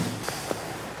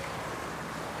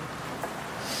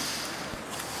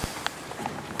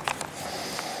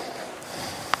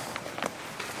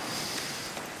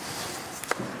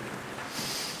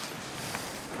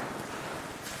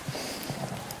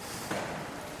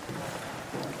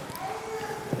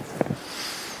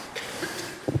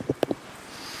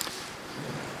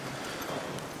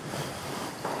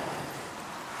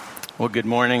Well, good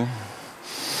morning.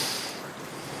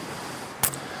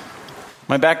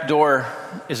 My back door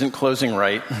isn't closing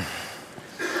right.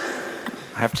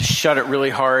 I have to shut it really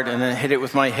hard and then hit it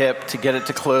with my hip to get it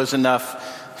to close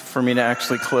enough for me to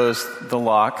actually close the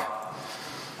lock.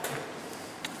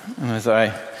 And as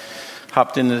I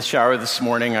hopped into the shower this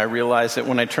morning, I realized that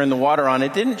when I turned the water on,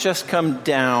 it didn't just come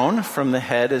down from the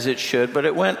head as it should, but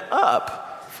it went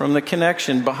up from the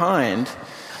connection behind.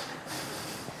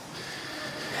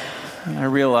 And I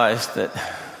realized that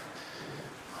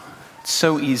it's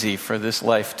so easy for this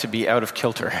life to be out of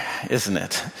kilter, isn't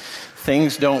it?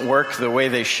 Things don't work the way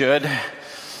they should,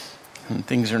 and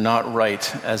things are not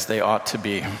right as they ought to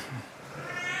be.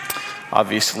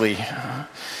 Obviously,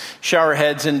 shower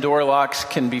heads and door locks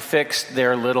can be fixed.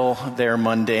 They're little, they're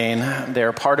mundane,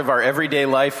 they're part of our everyday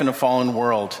life in a fallen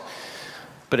world.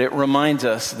 But it reminds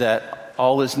us that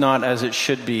all is not as it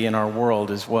should be in our world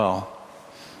as well.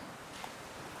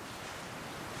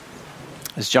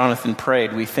 As Jonathan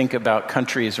prayed, we think about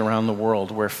countries around the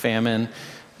world where famine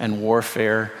and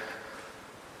warfare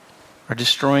are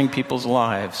destroying people's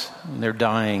lives, and they're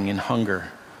dying in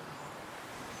hunger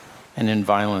and in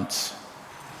violence.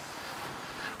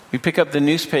 We pick up the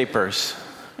newspapers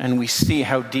and we see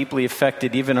how deeply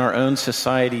affected even our own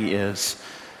society is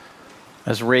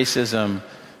as racism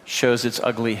shows its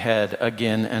ugly head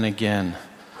again and again,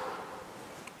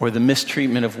 or the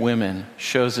mistreatment of women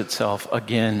shows itself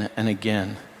again and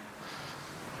again.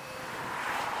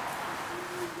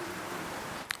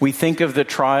 We think of the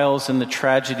trials and the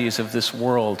tragedies of this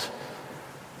world,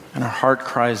 and our heart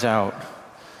cries out,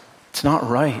 it's not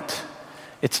right.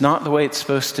 It's not the way it's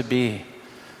supposed to be.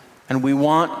 And we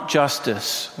want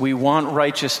justice. We want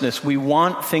righteousness. We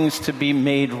want things to be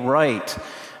made right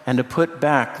and to put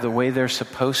back the way they're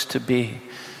supposed to be.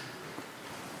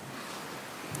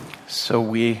 So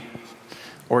we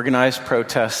organize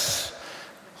protests,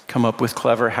 come up with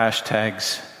clever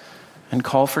hashtags, and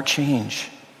call for change.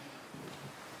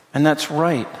 And that's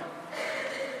right.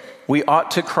 We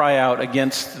ought to cry out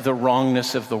against the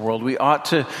wrongness of the world. We ought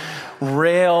to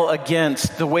rail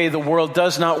against the way the world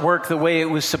does not work the way it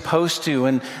was supposed to.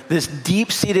 And this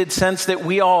deep-seated sense that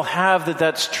we all have that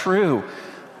that's true.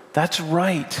 That's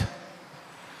right.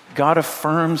 God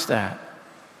affirms that.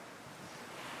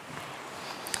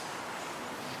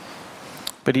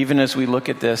 But even as we look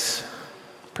at this,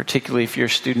 particularly if you're a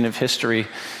student of history,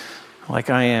 like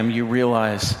I am, you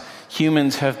realize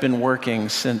humans have been working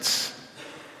since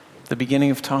the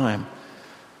beginning of time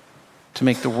to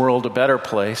make the world a better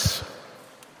place.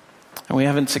 And we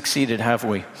haven't succeeded, have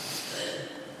we?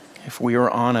 If we are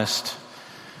honest,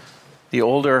 the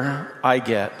older I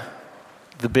get,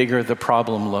 the bigger the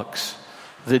problem looks,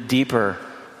 the deeper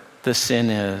the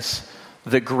sin is,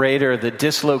 the greater the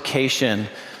dislocation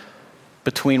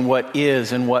between what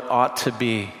is and what ought to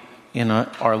be in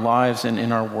our lives and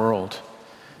in our world.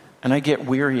 And I get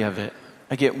weary of it.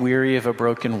 I get weary of a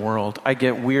broken world. I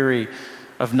get weary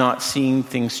of not seeing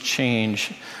things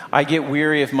change. I get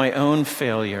weary of my own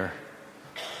failure.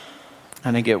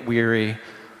 And I get weary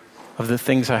of the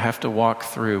things I have to walk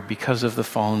through because of the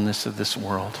fallenness of this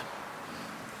world.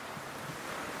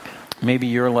 Maybe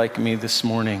you're like me this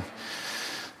morning.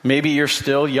 Maybe you're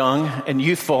still young and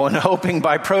youthful and hoping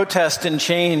by protest and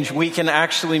change we can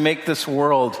actually make this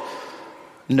world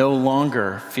no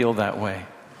longer feel that way.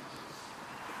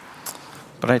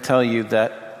 But I tell you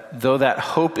that though that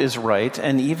hope is right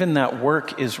and even that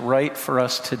work is right for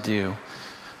us to do,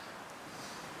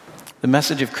 the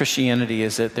message of Christianity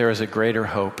is that there is a greater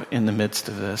hope in the midst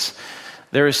of this.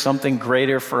 There is something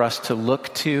greater for us to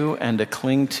look to and to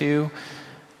cling to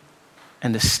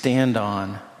and to stand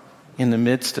on in the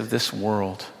midst of this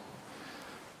world.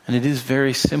 And it is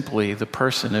very simply the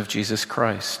person of Jesus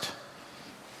Christ.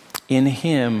 In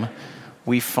him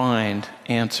we find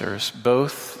answers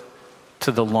both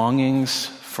to the longings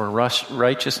for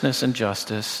righteousness and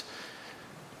justice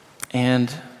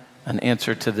and an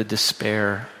answer to the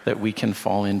despair that we can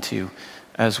fall into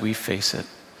as we face it.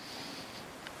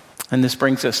 And this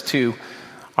brings us to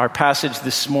our passage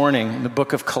this morning, the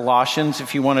book of Colossians.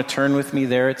 If you want to turn with me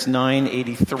there, it's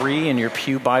 983 in your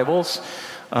pew Bibles.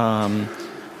 We're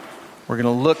going to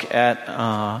look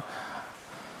at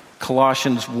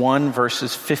Colossians 1,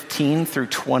 verses 15 through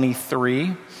 23.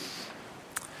 In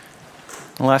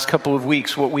the last couple of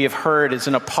weeks, what we have heard is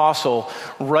an apostle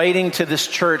writing to this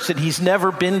church that he's never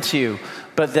been to,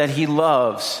 but that he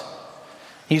loves.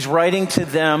 He's writing to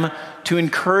them to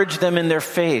encourage them in their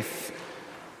faith,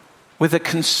 with a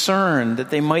concern that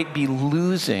they might be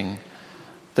losing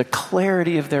the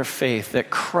clarity of their faith, that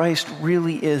Christ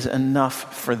really is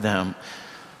enough for them.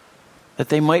 that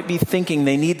they might be thinking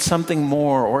they need something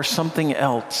more or something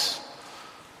else.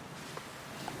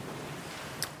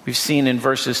 We've seen in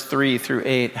verses 3 through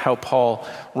 8 how Paul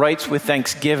writes with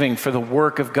thanksgiving for the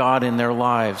work of God in their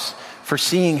lives, for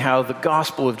seeing how the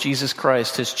gospel of Jesus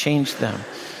Christ has changed them.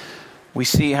 We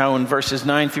see how in verses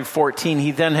 9 through 14,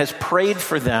 he then has prayed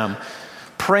for them,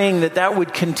 praying that that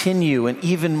would continue and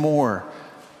even more,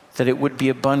 that it would be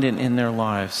abundant in their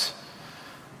lives.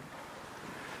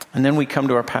 And then we come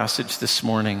to our passage this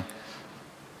morning.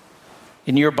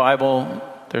 In your Bible,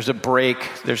 there's a break,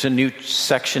 there's a new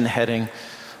section heading,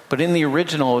 but in the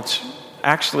original, it's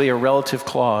actually a relative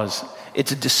clause.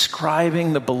 It's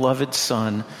describing the beloved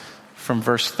Son from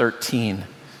verse 13.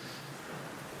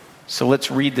 So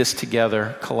let's read this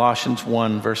together, Colossians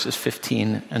 1, verses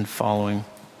 15 and following.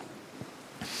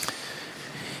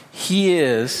 He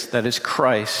is, that is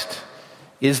Christ,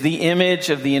 is the image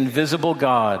of the invisible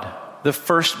God, the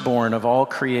firstborn of all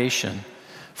creation.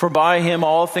 For by him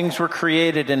all things were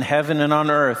created in heaven and on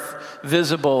earth,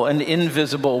 visible and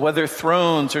invisible, whether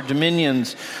thrones or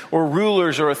dominions or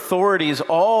rulers or authorities,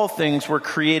 all things were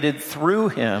created through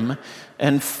him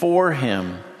and for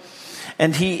him.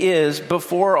 And he is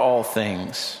before all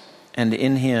things, and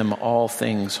in him all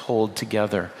things hold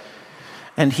together.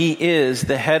 And he is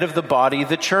the head of the body,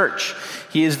 the church.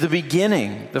 He is the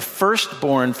beginning, the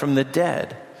firstborn from the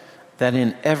dead, that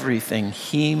in everything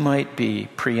he might be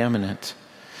preeminent.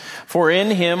 For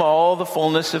in him all the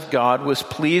fullness of God was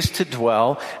pleased to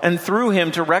dwell, and through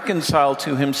him to reconcile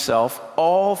to himself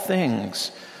all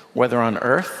things, whether on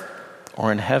earth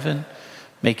or in heaven,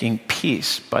 making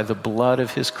peace by the blood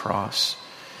of his cross.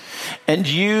 And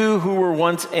you who were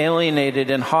once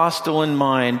alienated and hostile in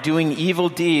mind, doing evil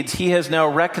deeds, he has now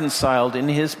reconciled in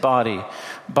his body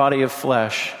of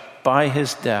flesh, by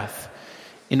his death,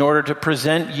 in order to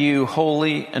present you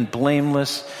holy and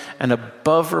blameless and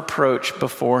above reproach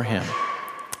before him.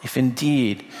 If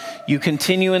indeed you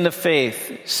continue in the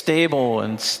faith, stable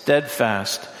and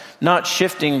steadfast, not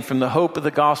shifting from the hope of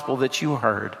the gospel that you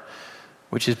heard,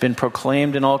 which has been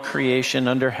proclaimed in all creation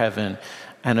under heaven,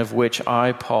 and of which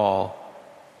I, Paul,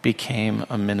 became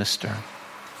a minister.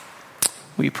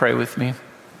 Will you pray with me?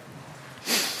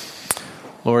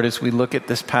 Lord, as we look at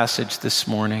this passage this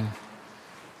morning,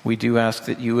 we do ask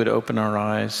that you would open our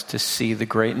eyes to see the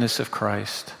greatness of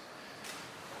Christ.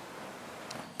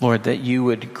 Lord, that you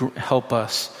would help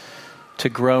us to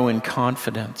grow in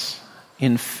confidence,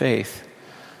 in faith,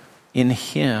 in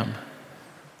him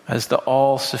as the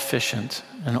all-sufficient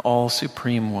and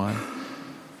all-supreme one.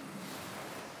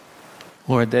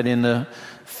 Lord, that in the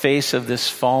face of this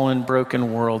fallen,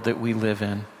 broken world that we live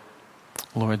in,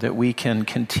 Lord, that we can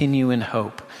continue in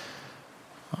hope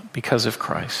because of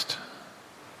Christ.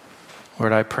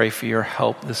 Lord, I pray for your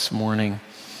help this morning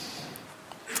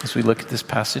as we look at this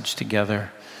passage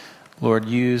together. Lord,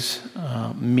 use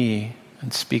me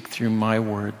and speak through my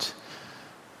words.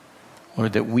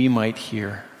 Lord, that we might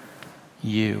hear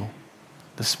you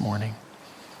this morning.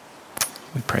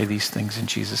 We pray these things in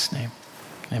Jesus' name.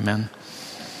 Amen.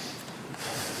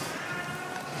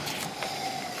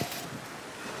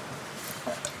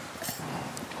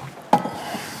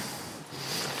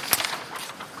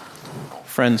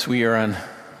 Friends, we are on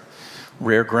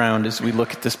rare ground as we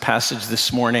look at this passage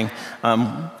this morning.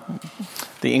 The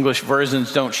English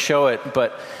versions don't show it,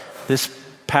 but this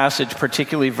passage,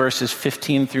 particularly verses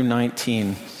 15 through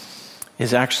 19,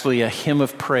 is actually a hymn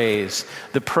of praise.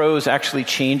 The prose actually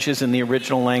changes in the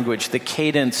original language. The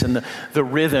cadence and the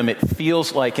rhythm, it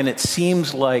feels like and it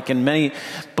seems like, and many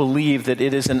believe that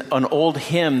it is an old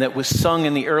hymn that was sung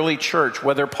in the early church,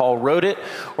 whether Paul wrote it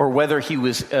or whether he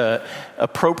was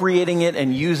appropriating it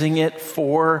and using it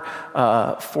for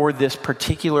this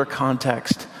particular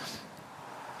context.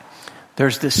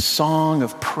 There's this song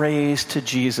of praise to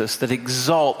Jesus that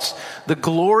exalts the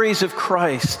glories of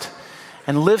Christ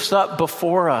and lifts up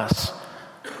before us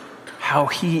how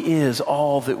he is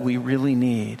all that we really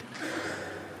need.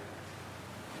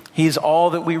 He's all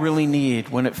that we really need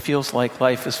when it feels like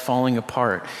life is falling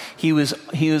apart. He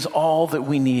is all that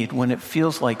we need when it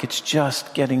feels like it's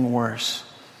just getting worse.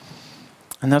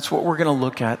 And that's what we're going to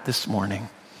look at this morning.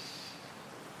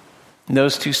 In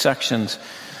those two sections,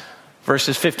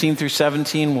 verses 15 through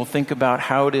 17, we'll think about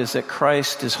how it is that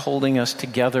Christ is holding us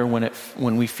together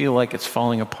when we feel like it's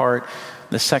falling apart.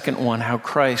 The second one, how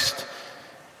Christ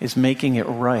is making it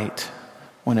right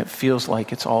when it feels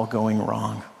like it's all going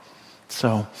wrong.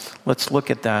 So let's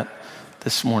look at that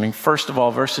this morning. First of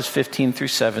all, verses 15 through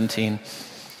 17.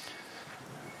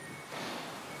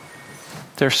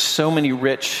 There's so many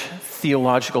rich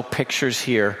theological pictures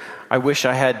here. I wish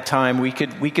I had time. We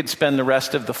could spend the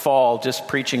rest of the fall just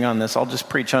preaching on this. I'll just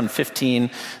preach on 15,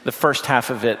 the first half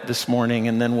of it this morning,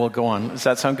 and then we'll go on. Does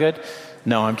that sound good?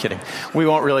 No, I'm kidding. We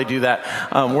won't really do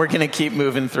that. We're going to keep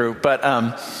moving through, but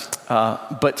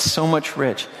so much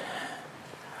rich.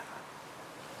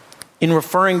 In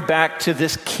referring back to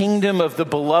this kingdom of the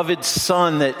beloved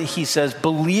Son that he says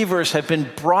believers have been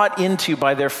brought into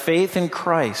by their faith in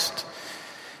Christ,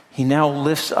 he now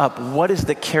lifts up what is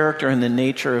the character and the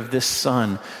nature of this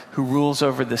Son who rules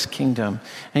over this kingdom.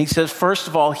 And he says, first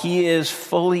of all, he is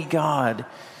fully God.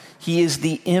 He is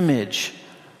the image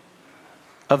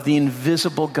of the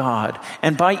invisible God.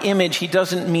 And by image, he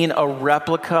doesn't mean a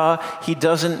replica. He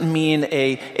doesn't mean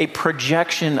a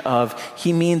projection of.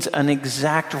 He means an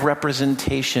exact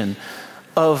representation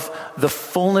of the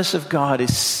fullness of God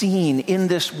is seen in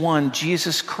this one,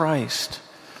 Jesus Christ.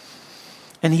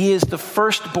 And he is the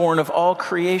firstborn of all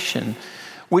creation,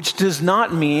 which does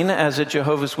not mean, as a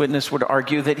Jehovah's Witness would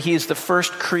argue, that he is the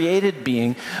first created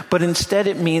being, but instead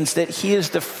it means that he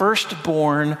is the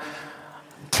firstborn,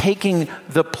 taking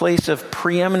the place of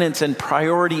preeminence and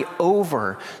priority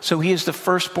over. So he is the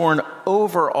firstborn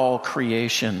over all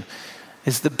creation,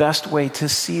 is the best way to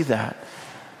see that.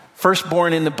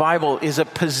 Firstborn in the Bible is a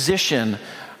position.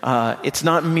 It's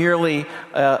not merely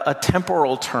a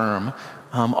temporal term,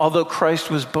 although Christ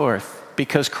was both,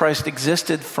 because Christ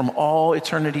existed from all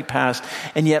eternity past,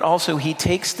 and yet also he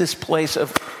takes this place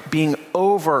of being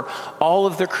over all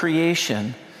of the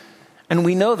creation. And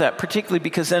we know that particularly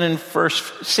because then in verse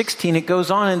 16 it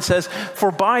goes on and says, for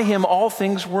by him all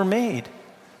things were made.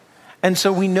 And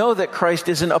so we know that Christ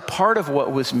isn't a part of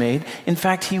what was made. In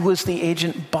fact, he was the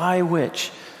agent by which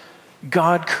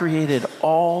God created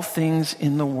all things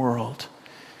in the world.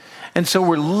 And so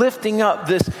we're lifting up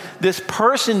this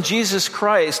person, Jesus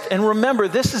Christ. And remember,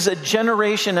 this is a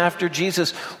generation after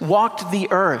Jesus walked the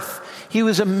earth. He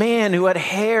was a man who had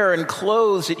hair and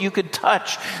clothes that you could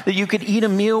touch, that you could eat a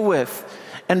meal with.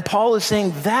 And Paul is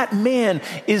saying that man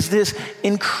is this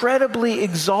incredibly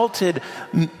exalted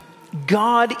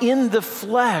God in the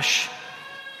flesh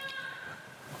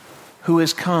who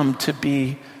has come to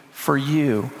be for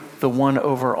you the one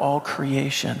over all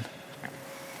creation.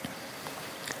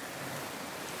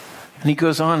 And he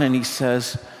goes on and he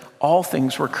says, all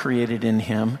things were created in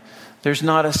him. There's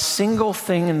not a single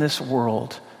thing in this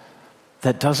world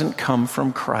that doesn't come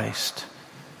from Christ.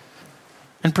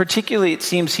 And particularly it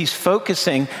seems he's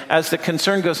focusing, as the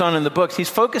concern goes on in the books, he's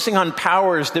focusing on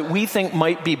powers that we think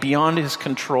might be beyond his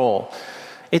control.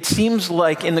 It seems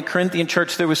like in the Corinthian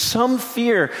church there was some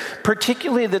fear,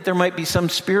 particularly that there might be some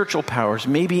spiritual powers,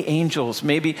 maybe angels,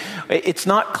 maybe, it's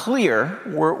not clear,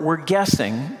 we're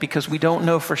guessing because we don't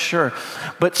know for sure,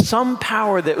 but some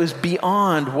power that was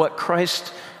beyond what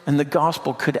Christ and the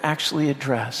gospel could actually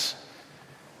address.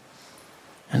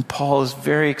 And Paul is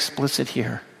very explicit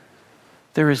here.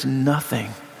 There is nothing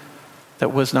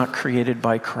that was not created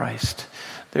by Christ.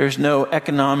 There is no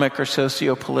economic or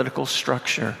socio-political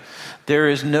structure. There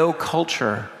is no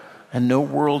culture and no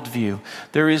worldview.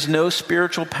 There is no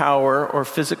spiritual power or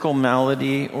physical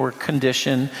malady or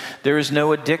condition. There is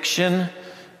no addiction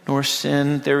nor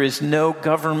sin. There is no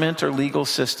government or legal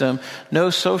system, no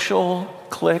social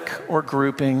clique or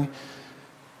grouping.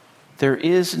 There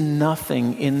is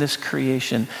nothing in this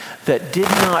creation that did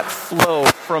not flow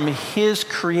from his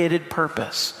created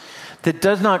purpose, that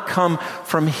does not come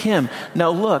from him. Now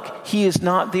look, he is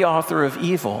not the author of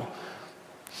evil,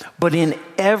 but in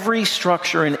every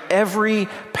structure, in every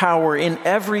power, in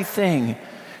everything,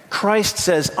 Christ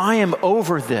says, I am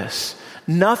over this.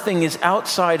 Nothing is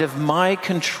outside of my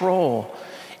control.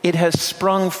 It has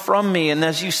sprung from me. And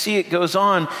as you see, it goes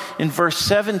on in verse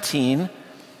 17.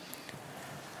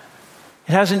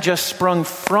 It hasn't just sprung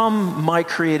from my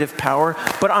creative power,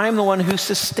 but I'm the one who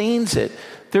sustains it.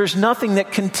 There's nothing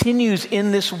that continues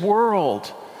in this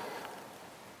world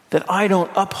that I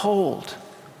don't uphold.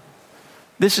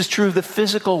 This is true of the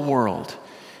physical world.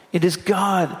 It is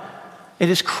God, it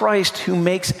is Christ who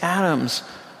makes atoms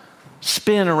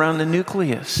spin around the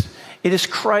nucleus. It is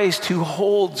Christ who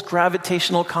holds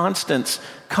gravitational constants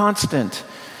constant.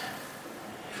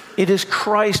 It is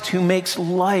Christ who makes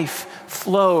life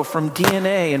flow from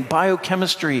DNA and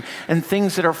biochemistry and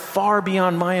things that are far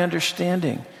beyond my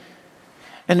understanding.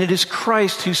 And it is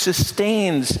Christ who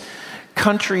sustains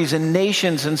countries and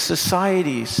nations and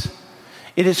societies.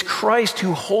 It is Christ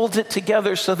who holds it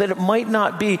together so that it might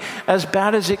not be as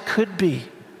bad as it could be.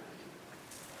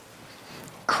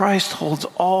 Christ holds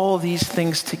all these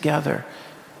things together.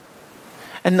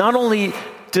 And not only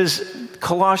does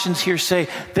Colossians here say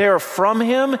they are from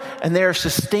him and they are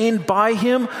sustained by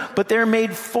him, but they're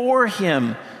made for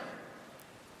him.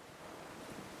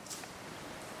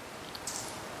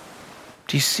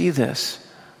 Do you see this?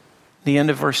 The end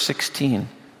of verse 16.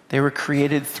 They were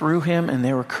created through him and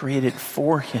they were created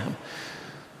for him.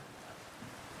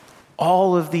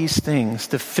 All of these things,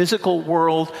 the physical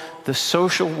world, the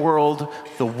social world,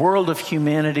 the world of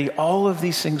humanity, all of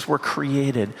these things were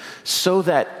created so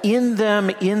that in them,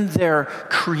 in their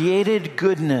created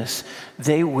goodness,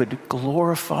 they would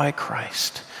glorify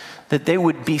Christ, that they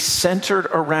would be centered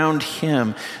around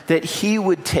him, that he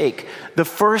would take the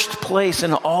first place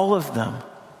in all of them,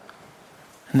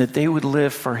 and that they would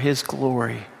live for his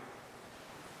glory.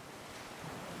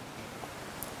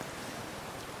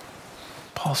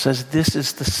 Paul says, this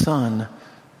is the Son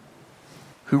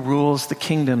who rules the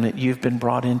kingdom that you've been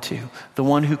brought into, the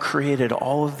one who created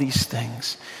all of these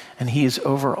things, and he is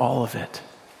over all of it.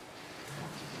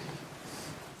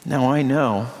 Now I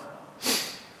know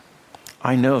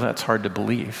that's hard to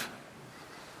believe.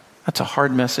 That's a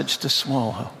hard message to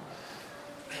swallow.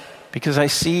 Because I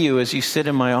see you as you sit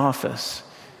in my office,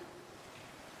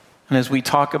 and as we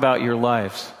talk about your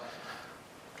lives.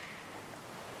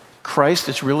 Christ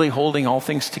is really holding all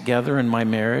things together in my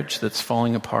marriage that's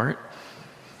falling apart.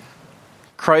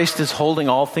 Christ is holding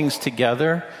all things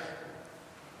together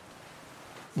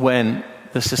when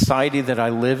the society that I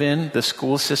live in, the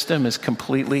school system, is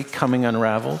completely coming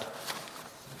unraveled.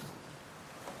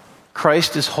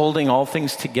 Christ is holding all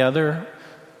things together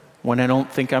when I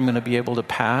don't think I'm going to be able to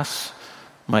pass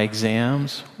my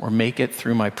exams or make it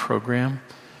through my program.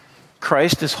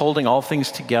 Christ is holding all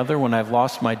things together when I've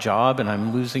lost my job and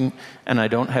I'm losing and I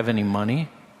don't have any money.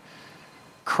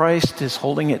 Christ is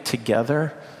holding it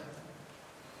together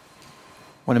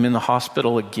when I'm in the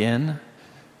hospital again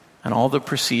and all the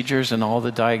procedures and all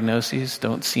the diagnoses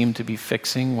don't seem to be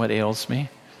fixing what ails me.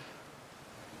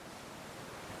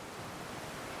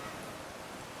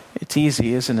 It's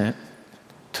easy, isn't it,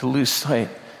 to lose sight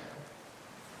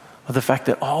of the fact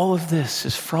that all of this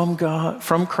is from God,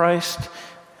 from Christ,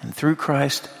 and through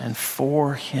Christ, and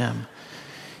for him.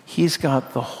 He's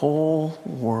got the whole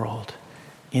world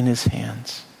in his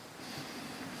hands.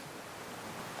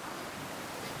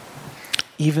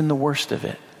 Even the worst of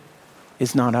it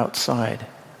is not outside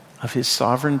of his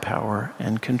sovereign power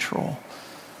and control.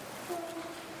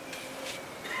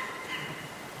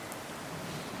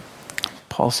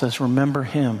 Paul says, remember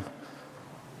him.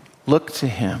 Look to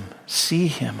him. See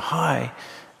him high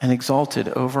and exalted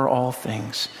over all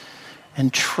things.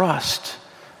 And trust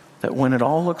that when it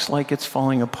all looks like it's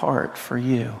falling apart for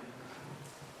you,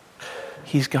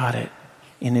 he's got it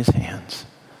in his hands.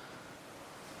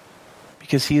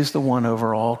 Because he is the one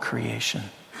over all creation.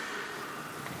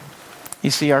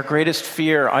 You see, our greatest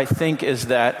fear, I think, is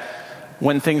that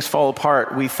when things fall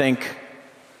apart, we think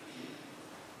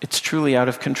it's truly out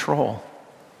of control.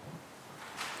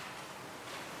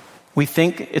 We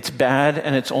think it's bad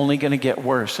and it's only going to get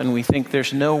worse. And we think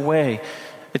there's no way.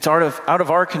 It's out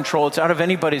of our control. It's out of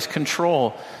anybody's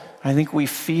control. I think we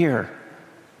fear.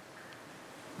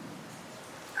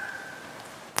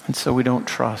 And so we don't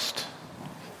trust.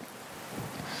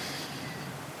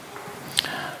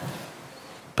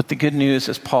 But the good news,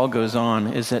 as Paul goes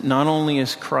on, is that not only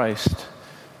is Christ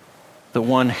the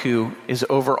one who is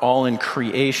over all in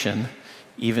creation,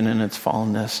 even in its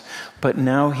fallenness, but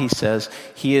now he says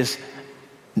he is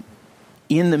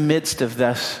in the midst of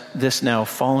this now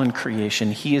fallen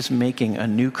creation. He is making a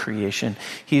new creation.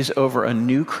 He is over a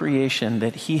new creation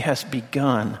that he has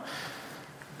begun.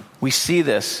 We see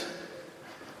this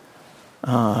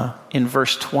in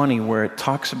verse 20, where it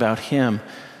talks about him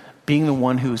being the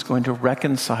one who is going to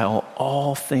reconcile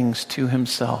all things to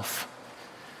himself.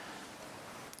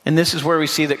 And this is where we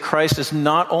see that Christ is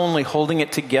not only holding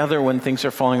it together when things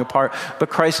are falling apart, but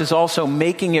Christ is also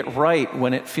making it right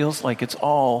when it feels like it's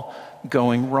all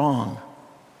going wrong.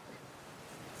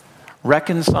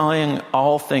 Reconciling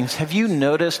all things. Have you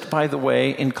noticed, by the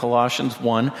way, in Colossians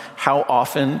 1, how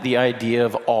often the idea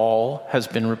of all has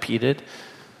been repeated?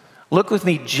 Look with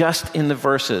me just in the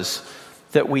verses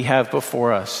that we have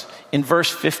before us. In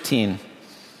verse 15,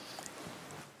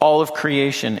 all of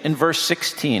creation. In verse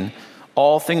 16,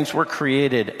 all things were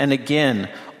created. And again,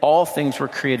 all things were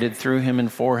created through him and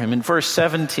for him. In verse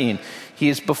 17, he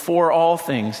is before all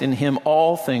things. In him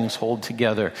all things hold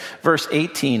together. Verse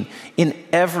 18, in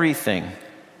everything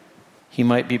he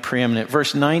might be preeminent.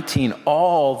 Verse 19,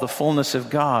 all the fullness of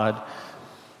God.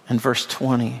 And verse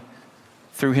 20,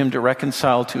 through him to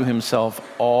reconcile to himself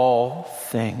all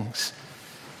things.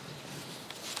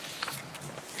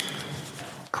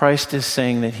 Christ is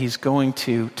saying that he's going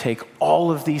to take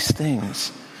all of these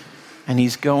things and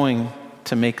he's going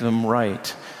to make them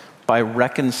right by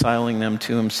reconciling them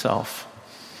to himself.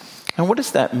 And what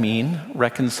does that mean,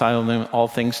 reconciling all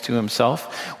things to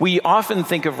himself? We often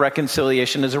think of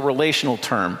reconciliation as a relational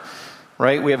term,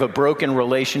 right? We have a broken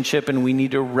relationship and we need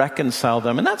to reconcile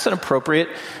them. And that's an appropriate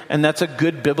and that's a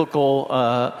good biblical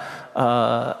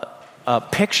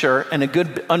picture and a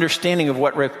good understanding of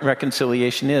what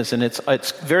reconciliation is. And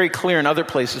it's very clear in other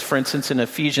places. For instance, in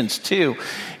Ephesians 2,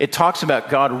 it talks about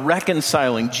God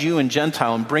reconciling Jew and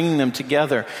Gentile and bringing them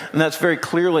together. And that's very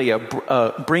clearly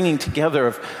a bringing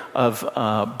together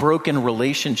of broken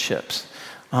relationships.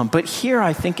 But here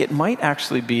I think it might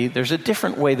actually be, there's a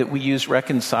different way that we use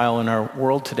reconcile in our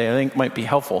world today I think might be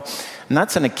helpful. And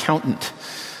that's an accountant.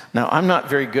 Now, I'm not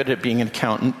very good at being an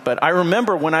accountant, but I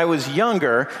remember when I was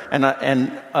younger,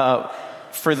 and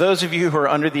for those of you who are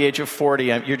under the age of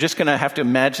 40, you're just going to have to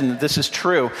imagine that this is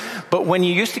true. But when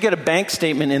you used to get a bank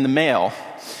statement in the mail,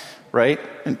 right?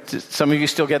 And some of you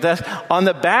still get that. On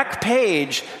the back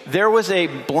page, there was a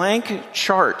blank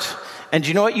chart. And do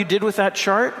you know what you did with that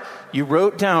chart? You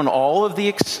wrote down all of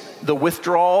the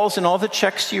withdrawals and all the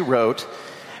checks you wrote,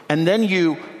 and then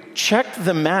you checked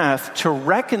the math to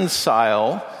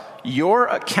reconcile your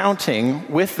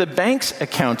accounting with the bank's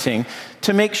accounting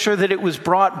to make sure that it was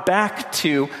brought back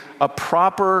to a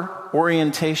proper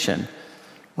orientation,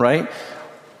 right?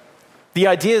 The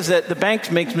idea is that the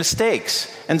bank makes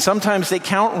mistakes, and sometimes they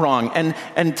count wrong,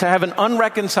 and to have an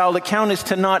unreconciled account is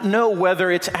to not know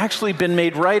whether it's actually been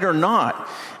made right or not,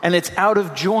 and it's out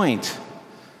of joint.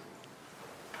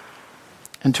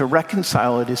 And to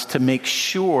reconcile it is to make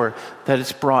sure that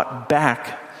it's brought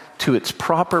back to its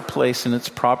proper place and its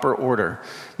proper order.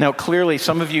 Now, clearly,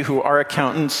 some of you who are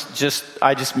accountants,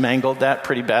 I just mangled that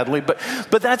pretty badly, but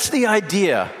that's the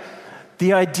idea.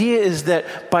 The idea is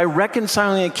that by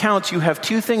reconciling accounts, you have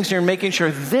two things. You're making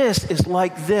sure this is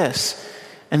like this,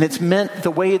 and it's meant the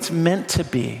way it's meant to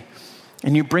be.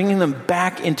 And you're bringing them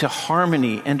back into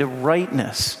harmony and to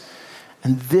rightness.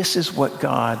 And this is what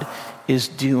God is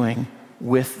doing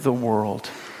with the world.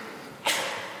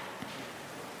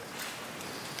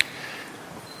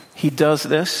 He does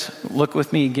this. Look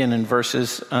with me again in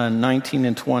verses 19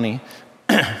 and 20.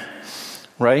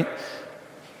 Right?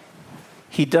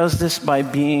 He does this by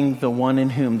being the one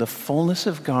in whom the fullness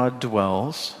of God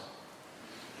dwells.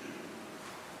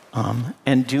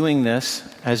 And doing this,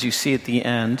 as you see at the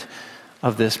end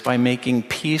of this, by making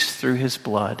peace through his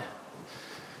blood.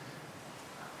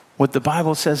 What the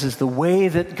Bible says is the way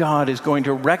that God is going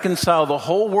to reconcile the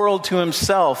whole world to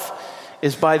himself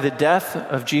is by the death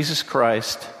of Jesus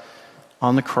Christ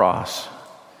on the cross.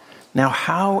 Now,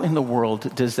 how in the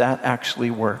world does that actually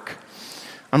work?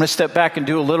 I'm going to step back and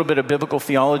do a little bit of biblical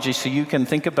theology so you can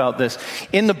think about this.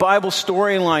 In the Bible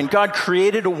storyline, God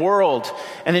created a world.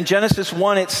 And in Genesis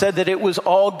 1, it said that it was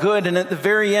all good. And at the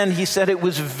very end, he said it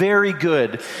was very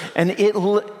good. And it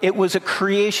was a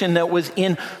creation that was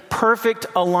in perfect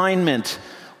alignment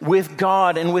with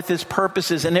God and with his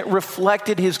purposes. And it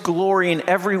reflected his glory in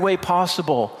every way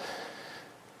possible.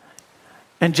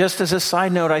 And just as a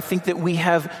side note, I think that we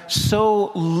have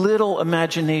so little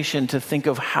imagination to think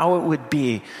of how it would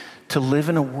be to live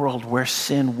in a world where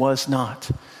sin was not.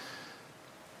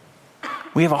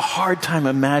 We have a hard time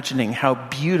imagining how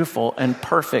beautiful and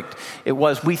perfect it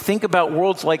was. We think about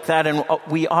worlds like that, and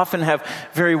we often have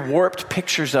very warped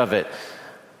pictures of it,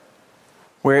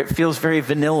 where it feels very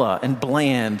vanilla and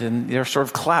bland, and there are sort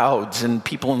of clouds and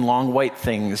people in long white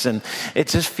things, and it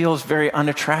just feels very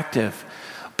unattractive.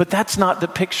 But that's not the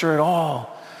picture at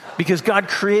all. Because God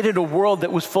created a world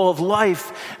that was full of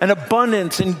life and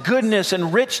abundance and goodness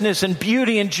and richness and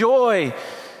beauty and joy.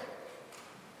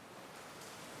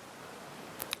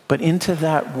 But into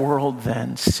that world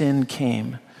then, sin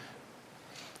came.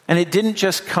 And it didn't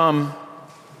just come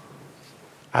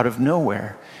out of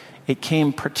nowhere. It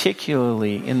came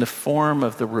particularly in the form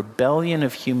of the rebellion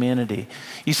of humanity.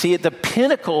 You see, at the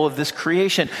pinnacle of this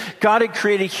creation, God had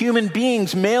created human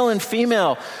beings, male and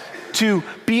female, to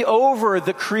be over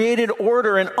the created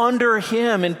order and under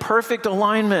him in perfect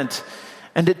alignment,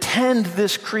 and to tend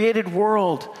this created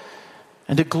world,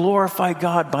 and to glorify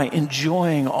God by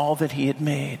enjoying all that he had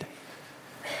made.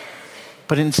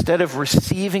 But instead of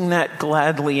receiving that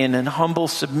gladly and in humble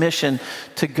submission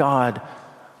to God,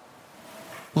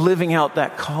 living out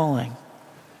that calling,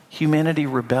 humanity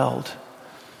rebelled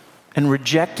and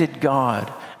rejected God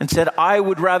and said, I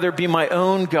would rather be my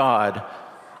own God.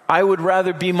 I would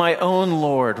rather be my own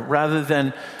Lord rather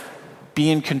than be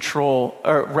in control,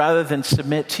 or rather than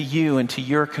submit to you and to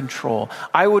your control.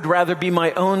 I would rather be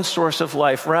my own source of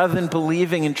life rather than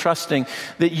believing and trusting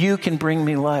that you can bring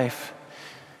me life.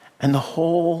 And the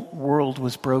whole world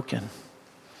was broken.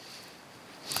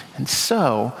 And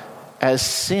so, as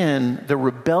sin, the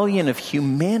rebellion of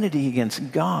humanity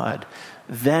against God,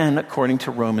 then, according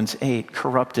to Romans 8,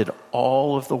 corrupted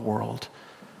all of the world.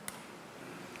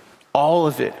 All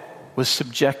of it was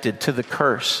subjected to the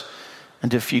curse and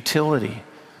to futility.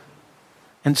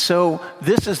 And so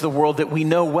this is the world that we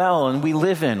know well and we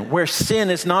live in, where sin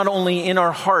is not only in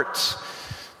our hearts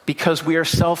because we are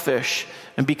selfish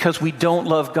and because we don't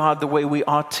love God the way we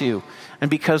ought to, and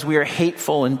because we are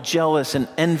hateful and jealous and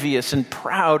envious and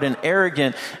proud and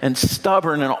arrogant and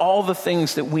stubborn and all the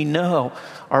things that we know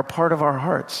are part of our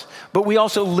hearts. But we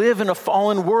also live in a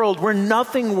fallen world where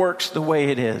nothing works the way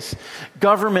it is.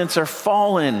 Governments are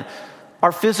fallen.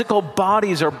 Our physical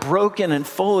bodies are broken and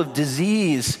full of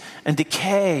disease and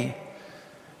decay.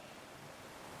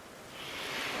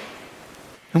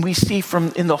 And we see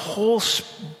in the whole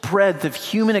breadth of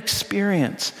human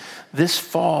experience, this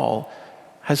fall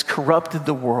has corrupted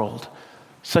the world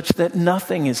such that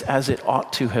nothing is as it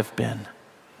ought to have been.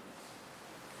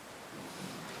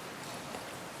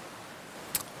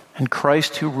 And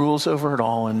Christ, who rules over it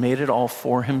all and made it all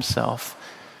for himself,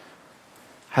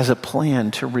 has a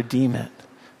plan to redeem it,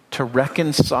 to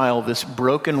reconcile this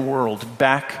broken world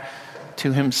back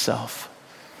to himself.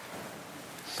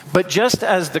 But just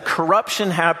as the corruption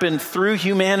happened through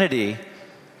humanity,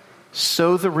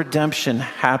 so the redemption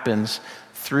happens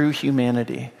through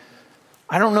humanity.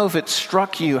 I don't know if it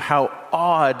struck you how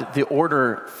odd the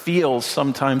order feels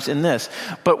sometimes in this,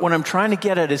 but what I'm trying to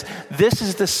get at is this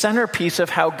is the centerpiece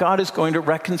of how God is going to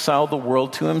reconcile the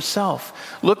world to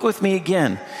himself. Look with me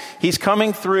again. He's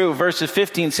coming through verses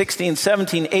 15, 16,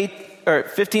 17,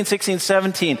 15, 16,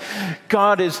 17.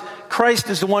 Christ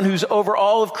is the one who's over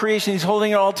all of creation. He's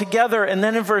holding it all together. And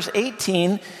then in verse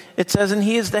 18, it says, and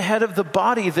he is the head of the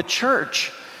body, the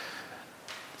church.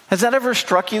 Has that ever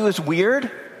struck you as weird?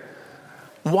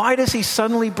 Why does he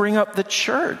suddenly bring up the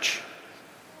church?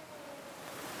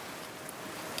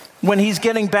 When he's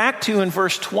getting back to, in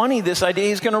verse 20, this idea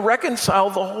he's going to reconcile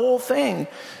the whole thing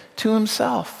to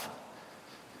himself.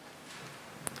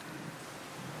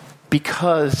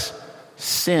 Because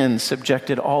sin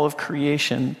subjected all of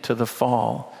creation to the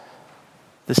fall,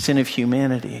 the sin of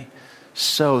humanity,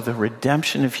 so the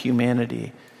redemption of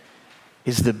humanity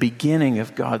is the beginning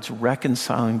of God's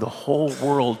reconciling the whole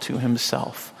world to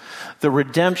himself. The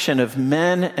redemption of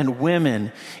men and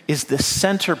women is the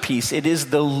centerpiece. It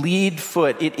is the lead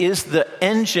foot. It is the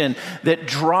engine that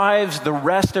drives the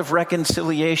rest of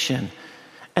reconciliation.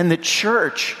 And the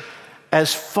church,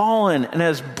 as fallen and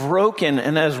as broken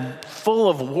and as full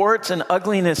of warts and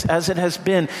ugliness as it has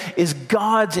been, is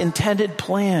God's intended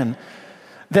plan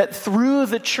that through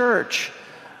the church,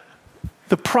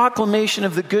 the proclamation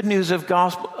of the good news of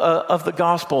the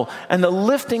gospel and the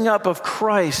lifting up of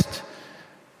Christ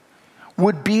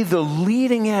would be the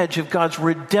leading edge of God's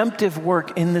redemptive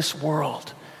work in this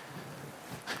world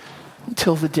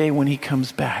until the day when he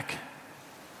comes back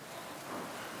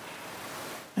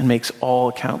and makes all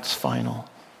accounts final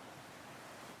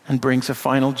and brings a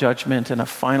final judgment and a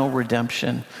final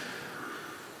redemption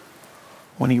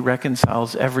when he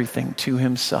reconciles everything to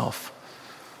himself.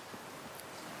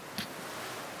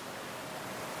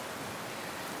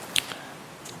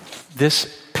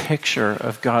 This picture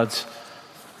of God's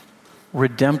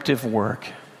redemptive work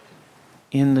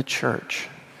in the church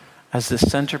as the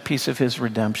centerpiece of his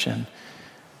redemption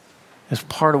is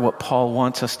part of what Paul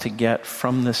wants us to get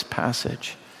from this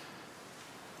passage.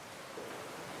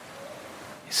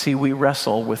 You see, we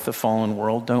wrestle with the fallen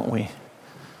world, don't we?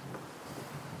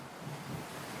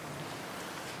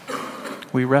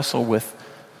 We wrestle with,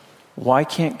 why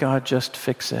can't God just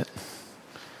fix it?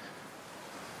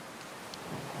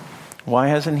 Why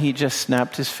hasn't he just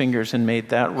snapped his fingers and made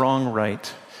that wrong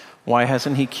right? Why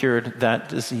hasn't he cured that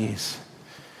disease?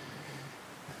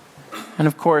 And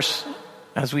of course,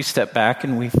 as we step back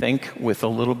and we think with a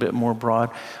little bit more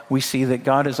broad, we see that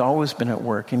God has always been at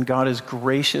work and God is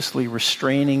graciously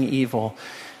restraining evil.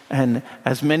 And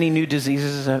as many new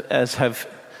diseases as have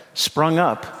sprung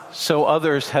up, so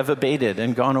others have abated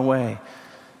and gone away.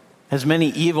 As many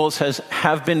evils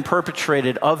have been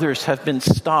perpetrated, others have been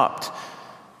stopped.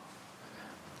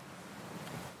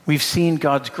 We've seen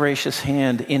God's gracious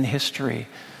hand in history,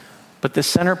 but the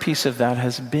centerpiece of that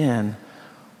has been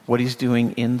what he's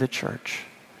doing in the church.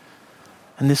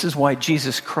 And this is why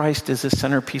Jesus Christ is the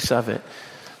centerpiece of it,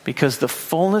 because the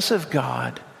fullness of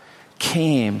God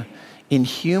came in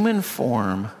human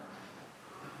form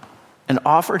and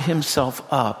offered himself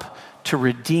up to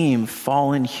redeem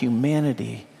fallen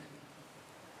humanity,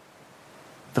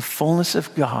 the fullness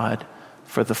of God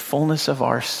for the fullness of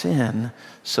our sin,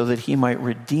 so that he might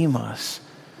redeem us,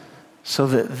 so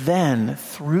that then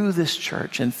through this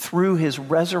church and through his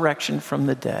resurrection from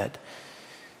the dead,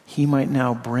 he might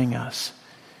now bring us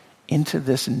into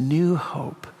this new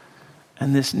hope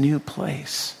and this new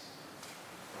place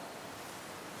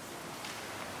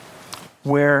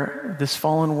where this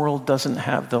fallen world doesn't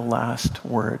have the last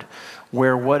word,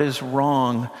 where what is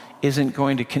wrong isn't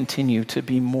going to continue to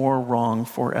be more wrong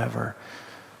forever.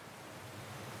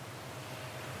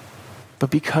 But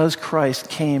because Christ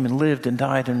came and lived and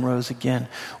died and rose again,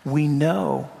 we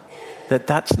know that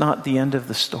that's not the end of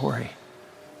the story.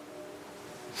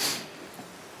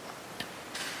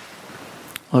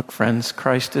 Look, friends,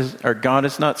 God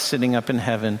is not sitting up in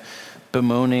heaven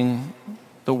bemoaning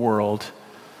the world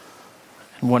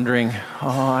and wondering,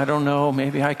 I don't know,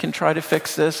 maybe I can try to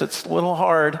fix this. It's a little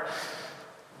hard.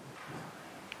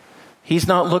 He's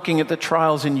not looking at the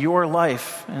trials in your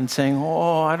life and saying,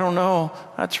 I don't know,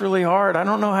 that's really hard. I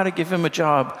don't know how to give him a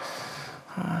job.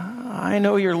 I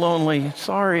know you're lonely.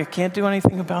 Sorry, I can't do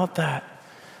anything about that.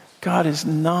 God is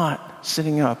not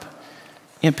sitting up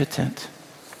impotent,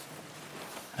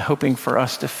 hoping for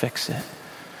us to fix it.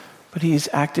 But he's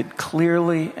acted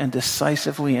clearly and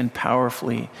decisively and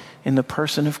powerfully in the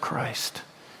person of Christ.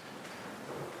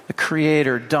 The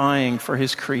Creator dying for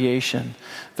his creation.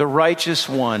 The righteous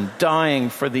one dying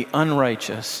for the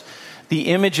unrighteous. The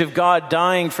image of God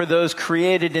dying for those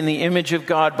created in the image of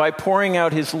God. By pouring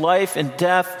out his life and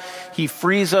death, he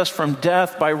frees us from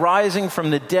death. By rising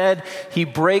from the dead, he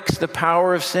breaks the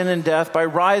power of sin and death. By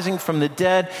rising from the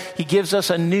dead, he gives us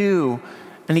an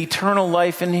eternal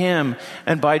life in him.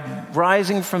 And by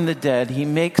rising from the dead, he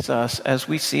makes us, as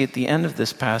we see at the end of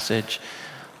this passage,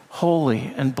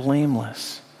 holy and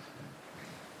blameless.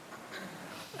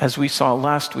 As we saw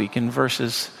last week in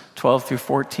verses 12 through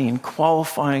 14,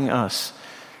 qualifying us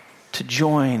to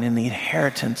join in the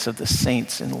inheritance of the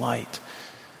saints in light,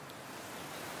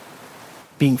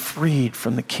 being freed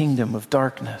from the kingdom of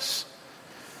darkness.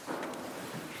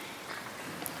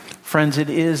 Friends, it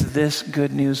is this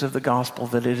good news of the gospel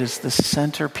that it is the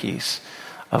centerpiece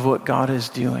of what God is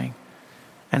doing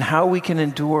and how we can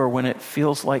endure when it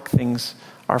feels like things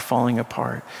are falling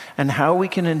apart, and how we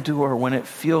can endure when it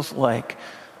feels like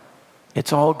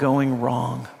it's all going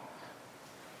wrong.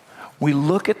 We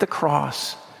look at the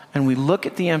cross and we look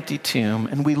at the empty tomb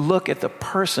and we look at the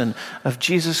person of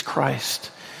Jesus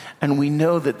Christ, and we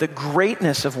know that the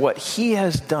greatness of what he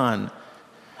has done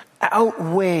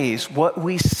outweighs what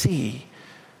we see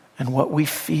and what we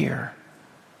fear.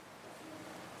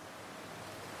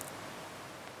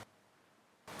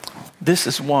 This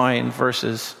is why in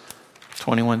verses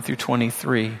 21 through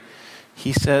 23,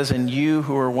 he says, "And you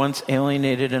who were once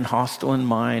alienated and hostile in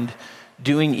mind,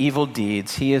 doing evil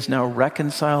deeds, he is now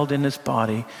reconciled in his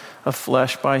body of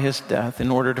flesh by his death,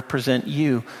 in order to present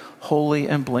you holy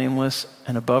and blameless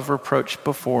and above reproach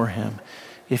before him,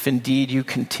 if indeed you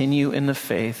continue in the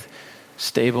faith,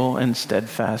 stable and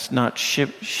steadfast, not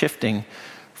shifting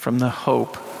from the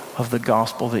hope of the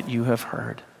gospel that you have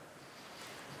heard."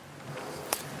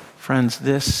 Friends,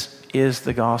 this is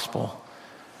the gospel.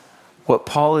 What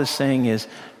Paul is saying is,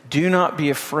 do not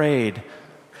be afraid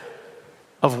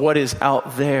of what is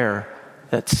out there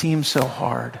that seems so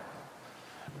hard,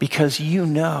 because you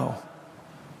know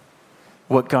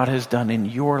what God has done in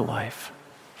your life.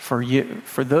 For you,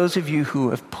 for those of you who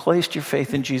have placed your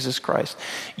faith in Jesus Christ,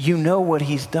 you know what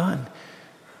he's done.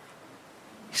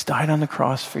 He's died on the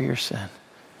cross for your sin.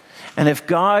 And if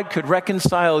God could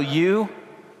reconcile you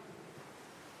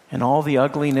and all the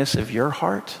ugliness of your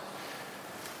heart,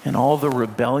 and all the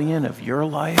rebellion of your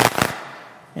life,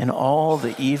 and all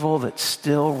the evil that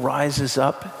still rises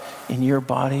up in your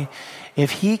body, if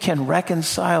he can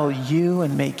reconcile you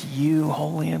and make you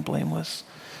holy and blameless,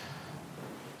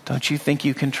 don't you think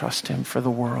you can trust him for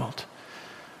the world?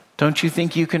 Don't you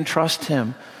think you can trust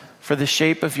him for the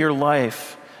shape of your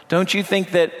life? Don't you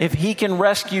think that if he can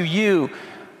rescue you,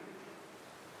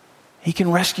 he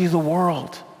can rescue the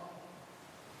world?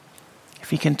 If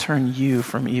he can turn you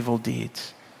from evil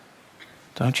deeds,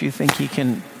 don't you think he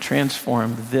can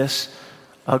transform this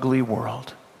ugly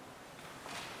world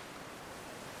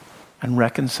and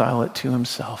reconcile it to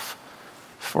himself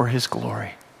for his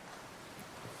glory?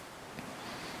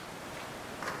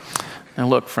 Now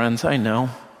look, friends, I know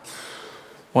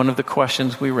one of the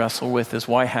questions we wrestle with is,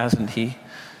 why hasn't he?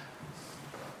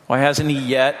 Why hasn't he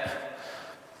yet?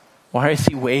 Why is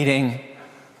he waiting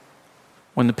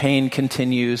when the pain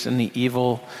continues and the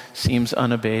evil seems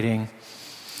unabating?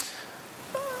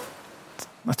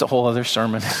 That's a whole other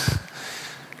sermon.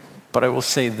 But I will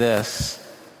say this.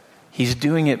 He's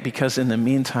doing it because in the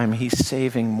meantime, he's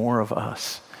saving more of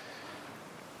us.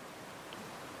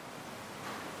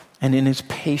 And in his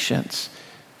patience,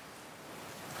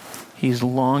 he's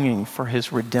longing for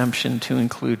his redemption to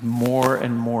include more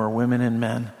and more women and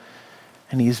men.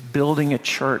 And he's building a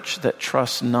church that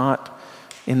trusts not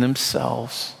in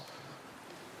themselves,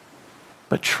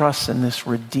 but trusts in this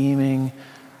redeeming,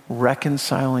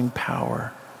 reconciling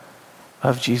power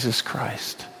of Jesus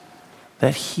Christ.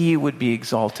 That he would be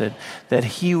exalted, that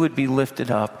he would be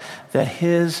lifted up, that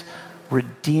his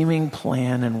redeeming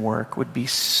plan and work would be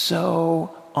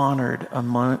so honored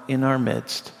in our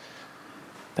midst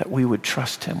that we would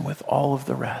trust him with all of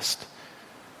the rest.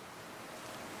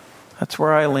 That's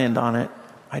where I land on it.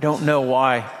 I don't know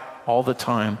why all the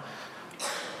time.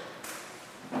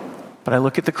 But I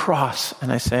look at the cross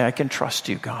and I say, I can trust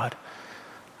you, God.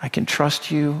 I can trust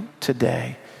you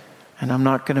today. And I'm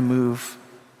not going to move.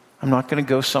 I'm not going to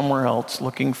go somewhere else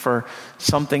looking for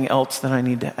something else that I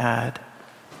need to add.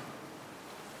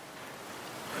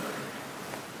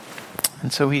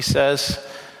 And so he says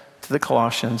to the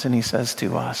Colossians, and he says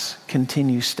to us,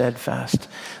 continue steadfast.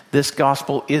 This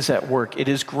gospel is at work. It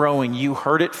is growing. You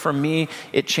heard it from me.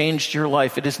 It changed your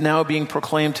life. It is now being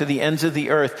proclaimed to the ends of the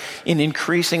earth in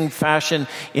increasing fashion.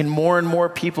 In more and more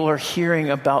people are hearing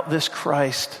about this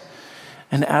Christ.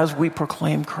 And as we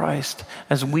proclaim Christ,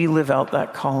 as we live out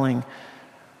that calling,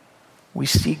 we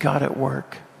see God at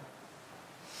work.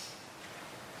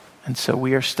 And so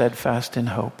we are steadfast in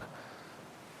hope.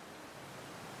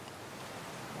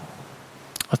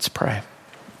 Let's pray.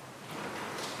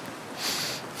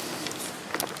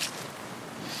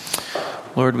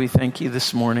 Lord, we thank you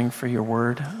this morning for your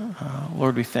word.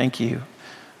 Lord, we thank you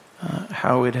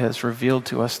how it has revealed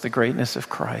to us the greatness of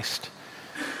Christ.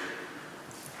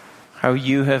 How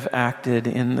you have acted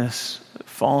in this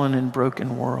fallen and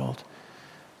broken world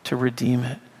to redeem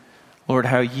it. Lord,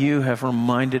 how you have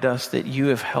reminded us that you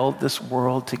have held this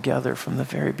world together from the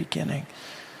very beginning.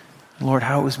 Lord,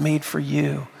 how it was made for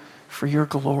you, for your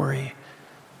glory.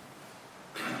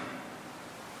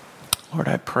 Lord,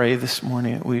 I pray this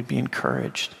morning that we'd be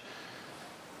encouraged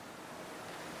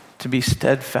to be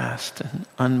steadfast and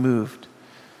unmoved,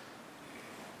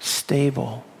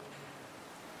 stable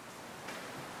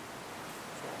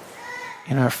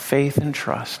in our faith and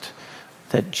trust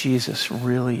that Jesus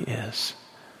really is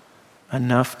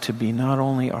enough to be not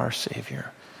only our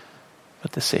Savior,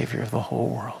 but the Savior of the whole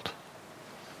world.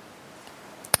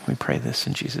 We pray this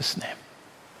in Jesus' name.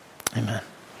 Amen.